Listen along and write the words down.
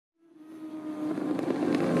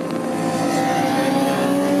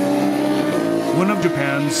One of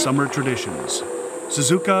Japan's summer traditions,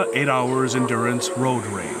 Suzuka 8 Hours Endurance Road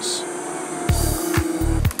Race.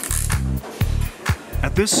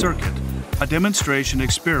 At this circuit, a demonstration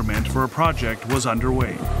experiment for a project was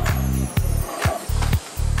underway.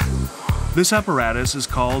 This apparatus is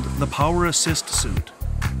called the Power Assist suit.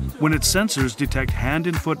 When its sensors detect hand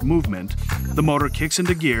and foot movement, the motor kicks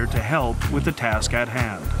into gear to help with the task at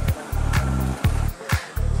hand.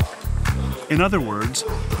 In other words,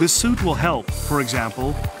 this suit will help, for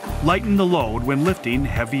example, lighten the load when lifting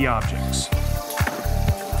heavy objects.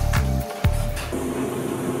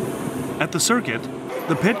 At the circuit,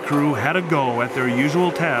 the pit crew had a go at their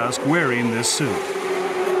usual task wearing this suit.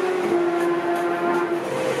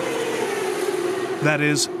 That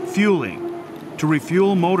is, fueling. To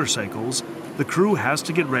refuel motorcycles, the crew has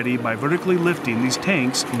to get ready by vertically lifting these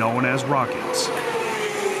tanks known as rockets.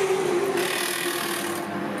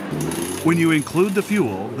 When you include the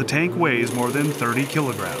fuel, the tank weighs more than 30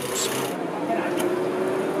 kilograms.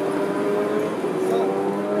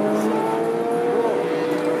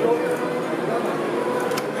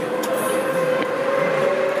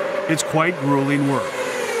 It's quite grueling work.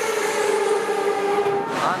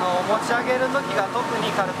 持ち上げる時が特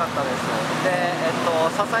に軽かったです。で、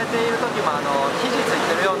支えている時も肘つい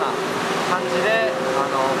てるような感じで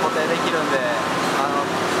固定できるんで、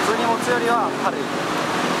普通に持つよりは軽い。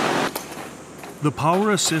The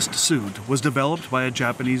Power Assist suit was developed by a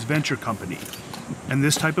Japanese venture company, and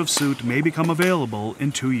this type of suit may become available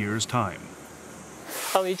in 2 years' time.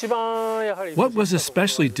 What was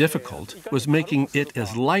especially difficult was making it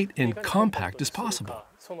as light and compact as possible.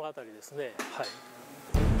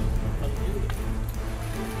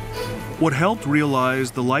 What helped realize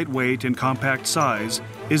the lightweight and compact size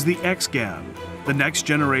is the X-Gan, the next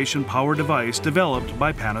generation power device developed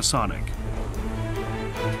by Panasonic.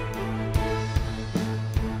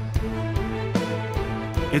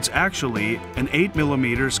 It's actually an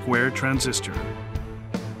 8mm square transistor.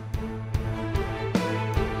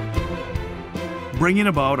 Bringing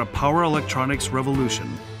about a power electronics revolution,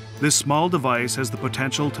 this small device has the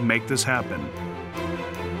potential to make this happen.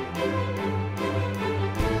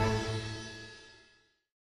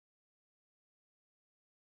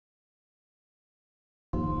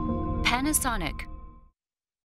 Panasonic,